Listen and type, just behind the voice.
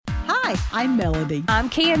Hi, I'm Melody. I'm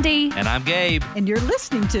Candy. And I'm Gabe. And you're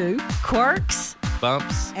listening to Quirks,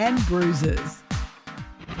 Bumps, and Bruises.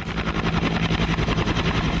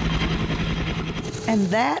 And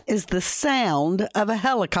that is the sound of a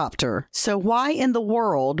helicopter. So why in the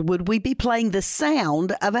world would we be playing the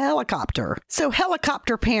sound of a helicopter? So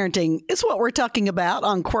helicopter parenting is what we're talking about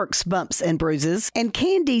on Quirks, Bumps, and Bruises. And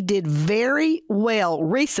Candy did very well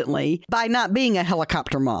recently by not being a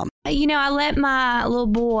helicopter mom. You know, I let my little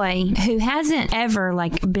boy, who hasn't ever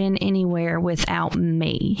been anywhere without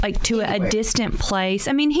me, to a distant place.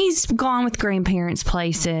 I mean, he's gone with grandparents'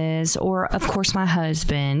 places, or of course my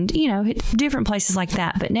husband, different places like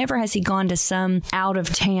that, but never has he gone to some out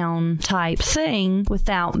of town type thing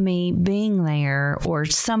without me being there, or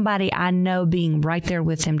somebody I know being right there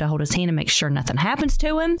with him to hold his hand and make sure nothing happens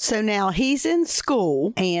to him. So now he's in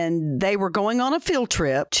school and they were going on a field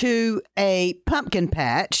trip to a pumpkin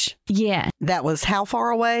patch. Yeah. That was how far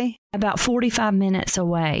away? About 45 minutes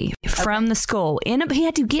away from the school. He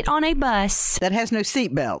had to get on a bus. That has no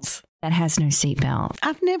seatbelts. That has no seatbelt.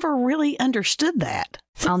 I've never really understood that.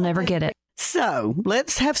 I'll never get it. So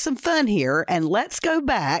let's have some fun here and let's go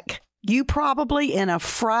back. You probably in a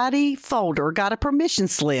Friday folder got a permission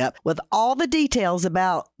slip with all the details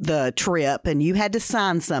about the trip and you had to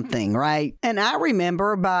sign something, right? And I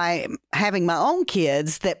remember by having my own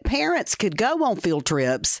kids that parents could go on field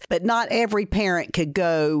trips, but not every parent could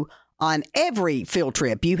go on every field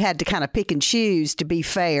trip. You had to kind of pick and choose to be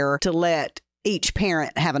fair to let each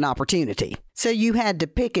parent have an opportunity. So you had to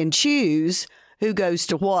pick and choose who goes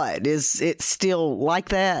to what? Is it still like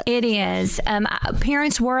that? It is.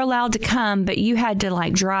 Parents were allowed to come, but you had to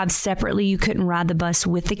drive separately. You couldn't ride the bus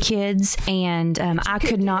with the kids. And I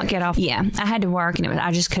could not get off. Yeah, I had to work and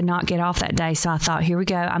I just could not get off that day. So I thought, here we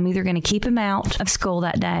go. I'm either going to keep him out of school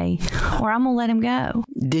that day or I'm going to let him go.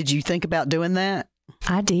 Did you think about doing that?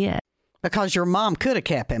 I did. Because your mom could have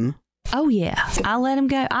kept him. Oh, yeah. I let him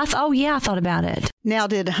go. I thought about it. Now,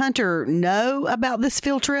 did Hunter know about this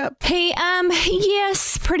field trip?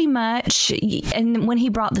 Yes, pretty much. And when he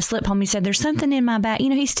brought the slip home, he said, there's something in my bag.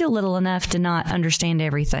 He's still little enough to not understand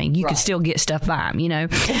everything. You could still get stuff by him,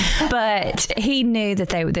 But he knew that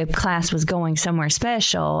the class was going somewhere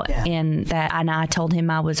special, and I told him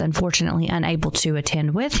I was unfortunately unable to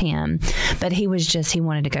attend with him, but he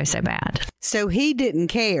wanted to go so bad. So he didn't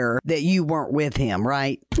care that you weren't with him,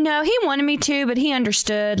 right? No, he wanted me to, but he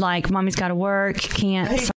understood, Mommy's got to work,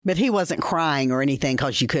 can't. But he wasn't crying or anything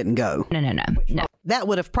because you couldn't go. No. That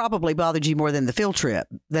would have probably bothered you more than the field trip,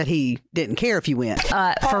 that he didn't care if you went.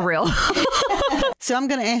 For real. So I'm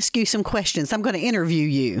going to ask you some questions. I'm going to interview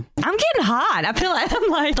you. I'm getting hot. I feel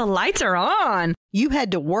like the lights are on. You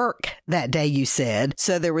had to work that day, you said,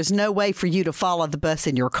 so there was no way for you to follow the bus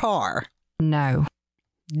in your car. No.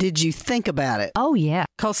 Did you think about it? Oh, yeah.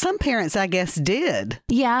 Because some parents, I guess, did.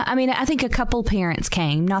 Yeah. I think a couple parents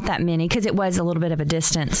came, not that many, because it was a little bit of a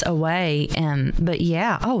distance away. But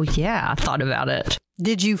yeah. Oh, yeah. I thought about it.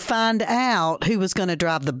 Did you find out who was going to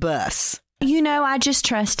drive the bus? I just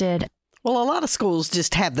trusted. Well, a lot of schools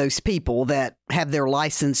just have those people that have their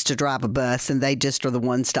license to drive a bus, and they just are the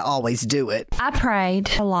ones to always do it. I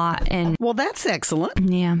prayed a lot, and well, that's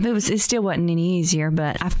excellent. Yeah, it still wasn't any easier,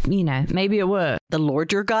 but maybe it would. The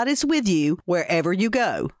Lord your God is with you wherever you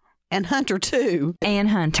go. And Hunter, too. And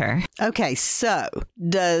Hunter. Okay, so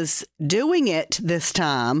does doing it this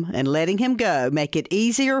time and letting him go make it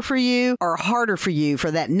easier for you or harder for you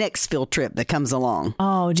for that next field trip that comes along?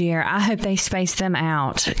 Oh, dear. I hope they space them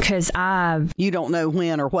out because You don't know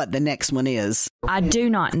when or what the next one is. I do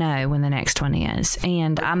not know when the next one is.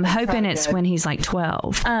 And I'm hoping it's when he's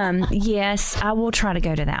 12. Yes, I will try to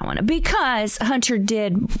go to that one because Hunter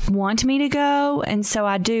did want me to go. And so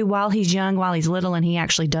I do while he's young, while he's little, and he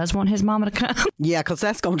actually does want his mama to come. Yeah, because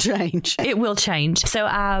that's going to change. It will change. So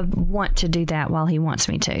I want to do that while he wants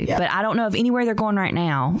me to. Yeah. But I don't know of anywhere they're going right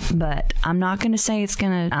now. But I'm not going to say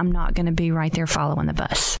I'm not going to be right there following the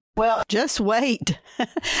bus. Well, just wait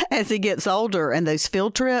as he gets older and those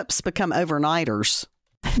field trips become overnighters.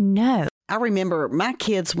 No. I remember my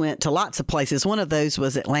kids went to lots of places. One of those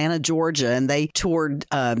was Atlanta, Georgia, and they toured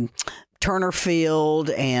Turner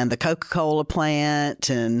Field and the Coca-Cola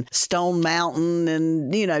plant and Stone Mountain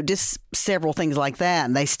and, just several things like that.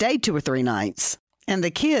 And they stayed 2 or 3 nights. And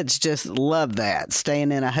the kids just love that,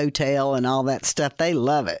 staying in a hotel and all that stuff. They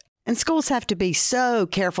love it. And schools have to be so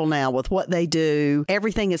careful now with what they do.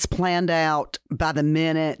 Everything is planned out by the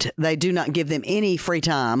minute. They do not give them any free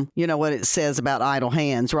time. You know what it says about idle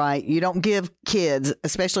hands, right? You don't give kids,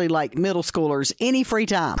 especially middle schoolers, any free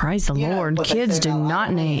time. Praise the Lord. Kids do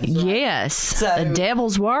not need. Right? Yes. The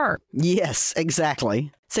devil's work. Yes,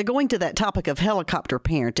 exactly. So going to that topic of helicopter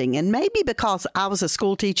parenting, and maybe because I was a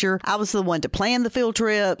school teacher, I was the one to plan the field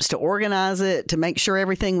trips, to organize it, to make sure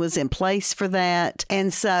everything was in place for that.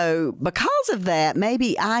 And so because of that,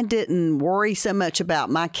 maybe I didn't worry so much about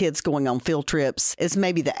my kids going on field trips as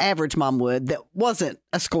maybe the average mom would that wasn't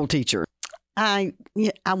a school teacher. I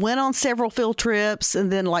went on several field trips,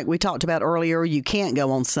 and then like we talked about earlier, you can't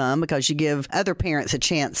go on some because you give other parents a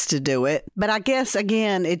chance to do it. But I guess,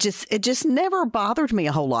 again, it just never bothered me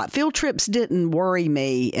a whole lot. Field trips didn't worry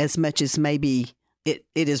me as much as maybe it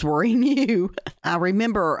is worrying you. I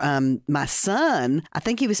remember my son, I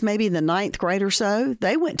think he was maybe in the 9th grade or so.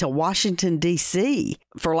 They went to Washington, D.C.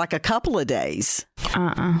 for like a couple of days.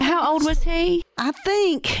 How old was he? I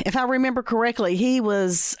think, if I remember correctly, he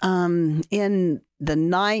was in the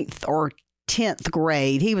 9th or 10th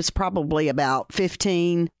grade. He was probably about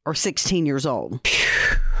 15 or 16 years old.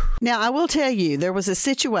 Now, I will tell you, there was a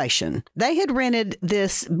situation. They had rented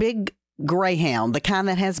this big Greyhound, the kind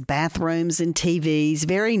that has bathrooms and TVs,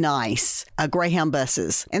 very nice, Greyhound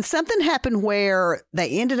buses. And something happened where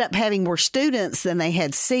they ended up having more students than they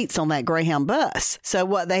had seats on that Greyhound bus. So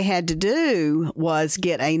what they had to do was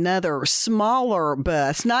get another smaller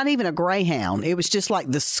bus, not even a Greyhound. It was just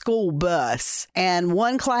like the school bus. And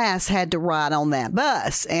one class had to ride on that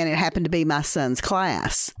bus, and it happened to be my son's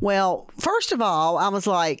class. Well, first of all, I was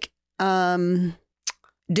like,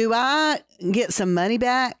 do I get some money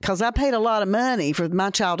back? Because I paid a lot of money for my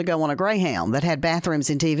child to go on a Greyhound that had bathrooms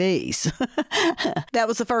and TVs. That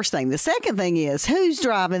was the first thing. The second thing is, who's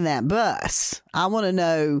driving that bus? I want to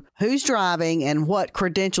know who's driving and what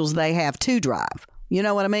credentials they have to drive. You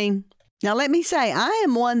know what I mean? Now, let me say, I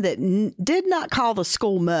am one that did not call the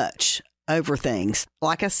school much over things.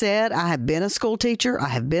 Like I said, I have been a school teacher. I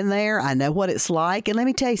have been there. I know what it's like. And let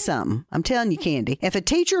me tell you something. I'm telling you, Candy, if a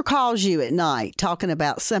teacher calls you at night talking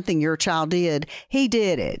about something your child did, he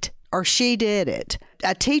did it or she did it.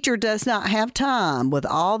 A teacher does not have time with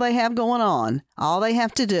all they have going on. All they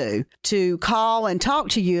have to do to call and talk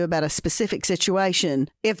to you about a specific situation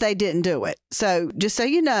if they didn't do it. So just so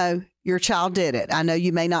you know, your child did it. I know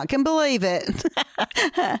you may not can believe it.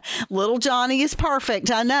 Little Johnny is perfect,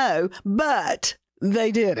 I know, but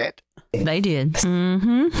they did it. They did.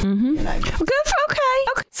 Mm-hmm. Mm-hmm. You know. Good.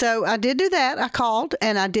 Okay. So I did do that. I called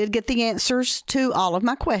and I did get the answers to all of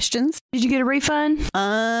my questions. Did you get a refund?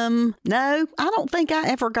 No, I don't think I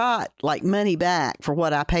ever got like money back for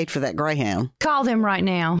what I paid for that Greyhound. Call them right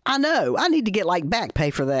now. I know. I need to get like back pay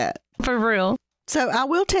for that. For real. So I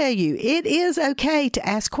will tell you, it is okay to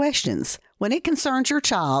ask questions. When it concerns your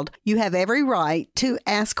child, you have every right to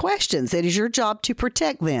ask questions. It is your job to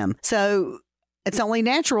protect them. So it's only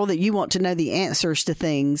natural that you want to know the answers to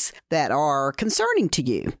things that are concerning to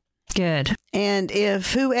you. Good. And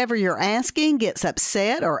if whoever you're asking gets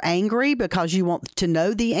upset or angry because you want to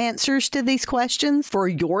know the answers to these questions for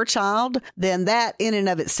your child, then that in and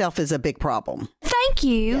of itself is a big problem. Thank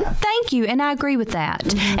you. Yeah. Thank you. And I agree with that.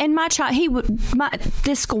 Mm-hmm. And my child,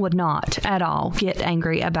 this school would not at all get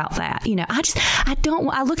angry about that. You know,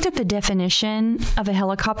 I looked up the definition of a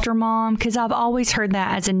helicopter mom because I've always heard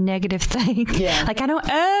that as a negative thing. Yeah. Like, I don't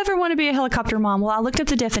ever want to be a helicopter mom. Well, I looked up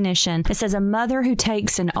the definition. It says a mother who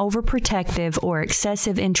takes an overprotective or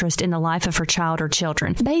excessive interest in the life of her child or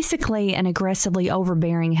children. Basically, an aggressively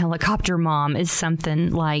overbearing helicopter mom is something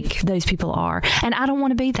like those people are. And I don't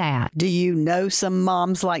want to be that. Do you know some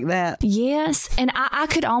moms like that? Yes. And I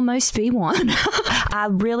could almost be one. I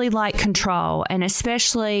really like control, and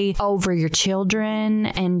especially over your children,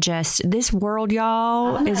 and just this world,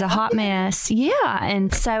 y'all, is a hot mess. Yeah.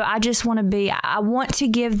 And so I just want to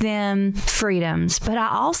give them freedoms. But I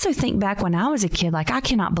also think back when I was a kid, like, I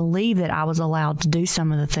cannot believe that I was allowed to do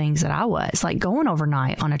some of the things that I was, like going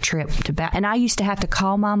overnight on a trip to and I used to have to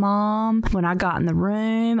call my mom when I got in the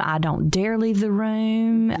room. I don't dare leave the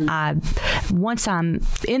room. Once I'm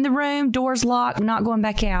in the room, doors locked, I'm not going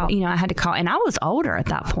back out. You know, I had to call, and I was older at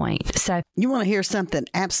that point. So you want to hear something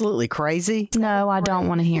absolutely crazy? No, I don't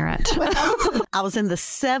want to hear it. I was in the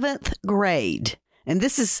 7th grade, and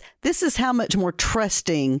this is how much more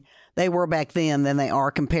trusting they were back then than they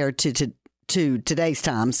are compared to today's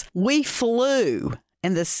times. We flew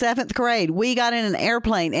in the 7th grade. We got in an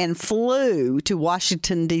airplane and flew to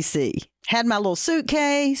Washington, D.C. Had my little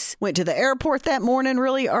suitcase, went to the airport that morning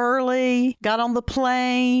really early, got on the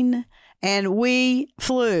plane, and we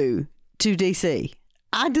flew to D.C.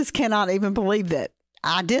 I just cannot even believe that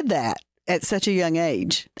I did that at such a young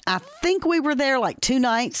age. I think we were there like 2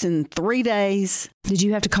 nights and 3 days. Did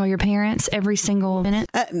you have to call your parents every single minute?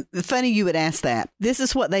 Funny you would ask that. This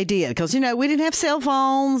is what they did because, we didn't have cell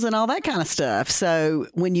phones and all that kind of stuff. So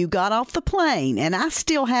when you got off the plane, and I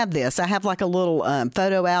still have this, I have like a little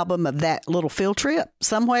photo album of that little field trip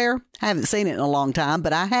somewhere. I haven't seen it in a long time,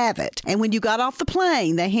 but I have it. And when you got off the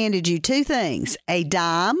plane, they handed you 2 things, a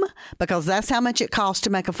dime, because that's how much it costs to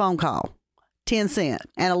make a phone call, 10 cents,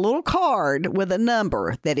 and a little card with a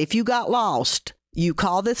number that if you got lost, you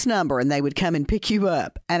call this number and they would come and pick you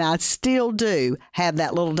up. And I still do have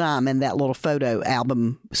that little dime in that little photo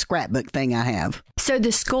album scrapbook thing I have. So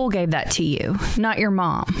the school gave that to you, not your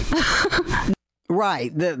mom.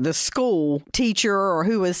 Right. The school teacher or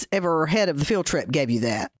who was ever head of the field trip gave you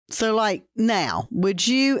that. So like now, would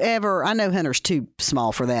you ever, I know Hunter's too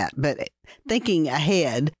small for that, but thinking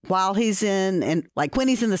ahead while he's when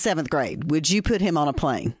he's in the 7th grade, would you put him on a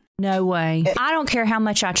plane? No way. I don't care how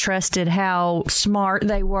much I trusted how smart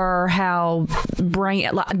they were, how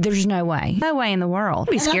there's no way. No way in the world.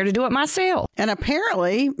 I'd be scared to do it myself. And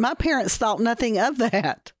apparently, my parents thought nothing of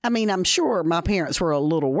that. I mean, I'm sure my parents were a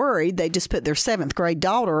little worried. They just put their 7th grade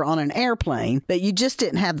daughter on an airplane, but you just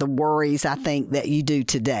didn't have the worries, I think, that you do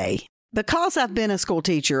today. Because I've been a school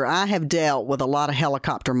teacher, I have dealt with a lot of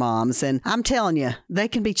helicopter moms, and I'm telling you, they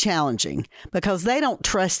can be challenging because they don't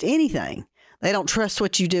trust anything. They don't trust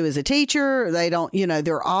what you do as a teacher. They don't,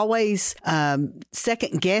 they're always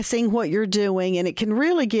second guessing what you're doing. And it can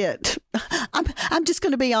really get, I'm just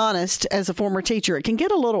going to be honest, as a former teacher, it can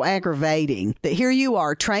get a little aggravating that here you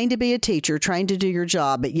are trained to be a teacher, trained to do your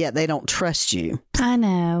job, but yet they don't trust you. I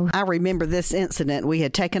know. I remember this incident. We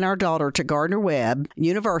had taken our daughter to Gardner-Webb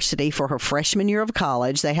University for her freshman year of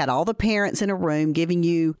college. They had all the parents in a room giving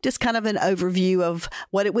you just kind of an overview of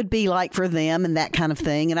what it would be like for them and that kind of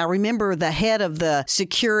thing. And I remember the head of the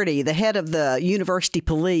security, the head of the university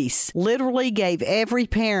police, literally gave every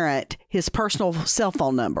parent his personal cell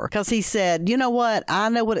phone number because he said, you know what? I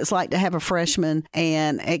know what it's like to have a freshman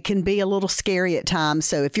and it can be a little scary at times.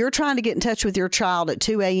 So if you're trying to get in touch with your child at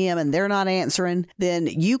 2 a.m. and they're not answering, then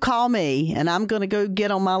you call me and I'm going to go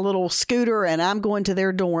get on my little scooter and I'm going to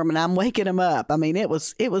their dorm and I'm waking them up. I mean, it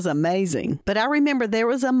was amazing. But I remember there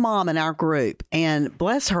was a mom in our group and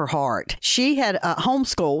bless her heart, she had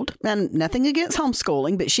homeschooled, and nothing against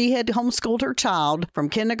homeschooling, but she had homeschooled her child from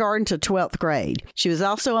kindergarten to 12th grade. She was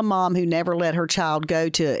also a mom who never let her child go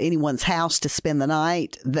to anyone's house to spend the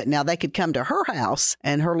night. Now they could come to her house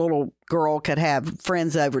and her little girl could have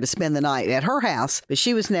friends over to spend the night at her house, but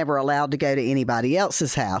she was never allowed to go to anybody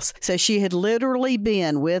else's house. So she had literally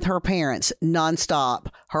been with her parents nonstop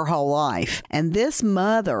her whole life. And this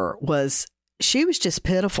mother she was just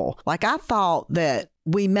pitiful. Like I thought that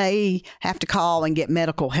we may have to call and get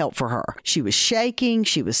medical help for her. She was shaking.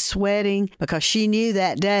 She was sweating because she knew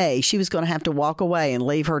that day she was going to have to walk away and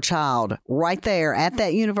leave her child right there at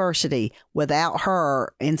that university without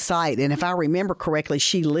her in sight. And if I remember correctly,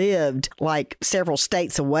 she lived like several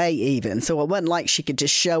states away even. So it wasn't like she could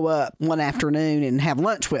just show up one afternoon and have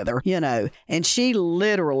lunch with her, and she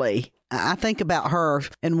literally, I think about her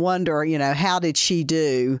and wonder, how did she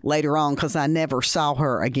do later on? Because I never saw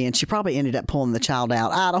her again. She probably ended up pulling the child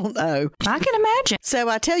out. I don't know. I can imagine. So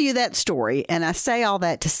I tell you that story, and I say all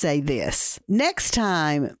that to say this. Next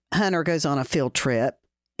time Hunter goes on a field trip,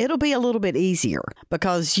 it'll be a little bit easier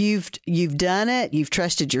because you've done it. You've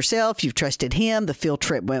trusted yourself. You've trusted him. The field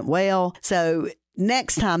trip went well. So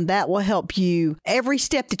next time, that will help you. Every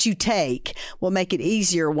step that you take will make it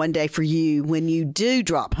easier one day for you when you do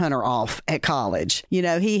drop Hunter off at college.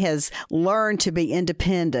 He has learned to be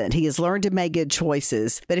independent. He has learned to make good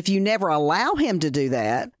choices. But if you never allow him to do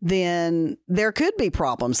that, then there could be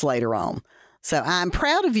problems later on. So I'm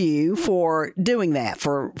proud of you for doing that,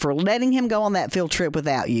 for letting him go on that field trip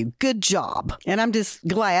without you. Good job. And I'm just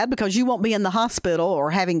glad because you won't be in the hospital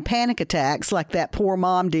or having panic attacks like that poor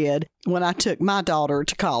mom did when I took my daughter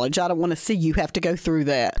to college. I don't want to see you have to go through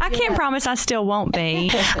that. I can't promise I still won't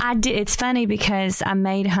be. I did. It's funny because I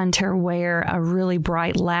made Hunter wear a really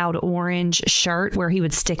bright, loud orange shirt where he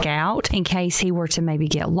would stick out in case he were to maybe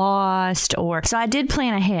get lost so I did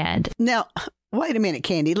plan ahead. Now, wait a minute,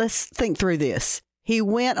 Candy. Let's think through this. He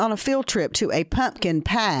went on a field trip to a pumpkin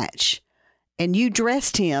patch, and you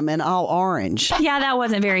dressed him in all orange. Yeah, that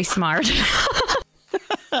wasn't very smart.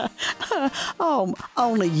 Oh,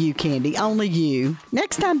 only you, Candy. Only you.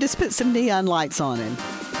 Next time, just put some neon lights on him.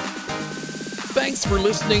 Thanks for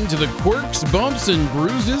listening to the Quirks, Bumps, and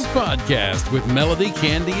Bruises podcast with Melody,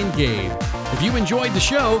 Candy, and Gabe. If you enjoyed the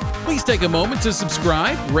show, please take a moment to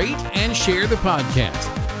subscribe, rate, and share the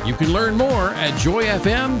podcast. You can learn more at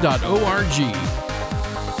joyfm.org.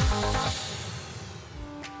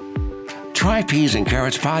 Try Peas and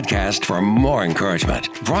Carrots podcast for more encouragement.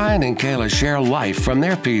 Brian and Kayla share life from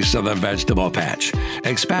their piece of the vegetable patch.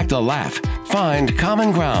 Expect a laugh, find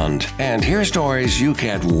common ground, and hear stories you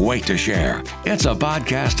can't wait to share. It's a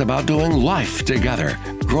podcast about doing life together,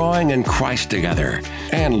 growing in Christ together,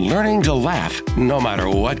 and learning to laugh no matter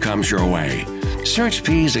what comes your way. Search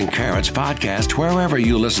Peas and Carrots podcast wherever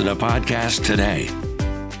you listen to podcasts today.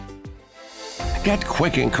 Get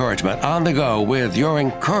quick encouragement on the go with your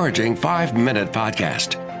encouraging 5-minute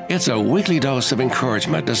podcast. It's a weekly dose of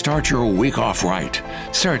encouragement to start your week off right.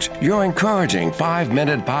 Search your encouraging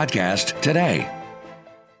 5-minute podcast today.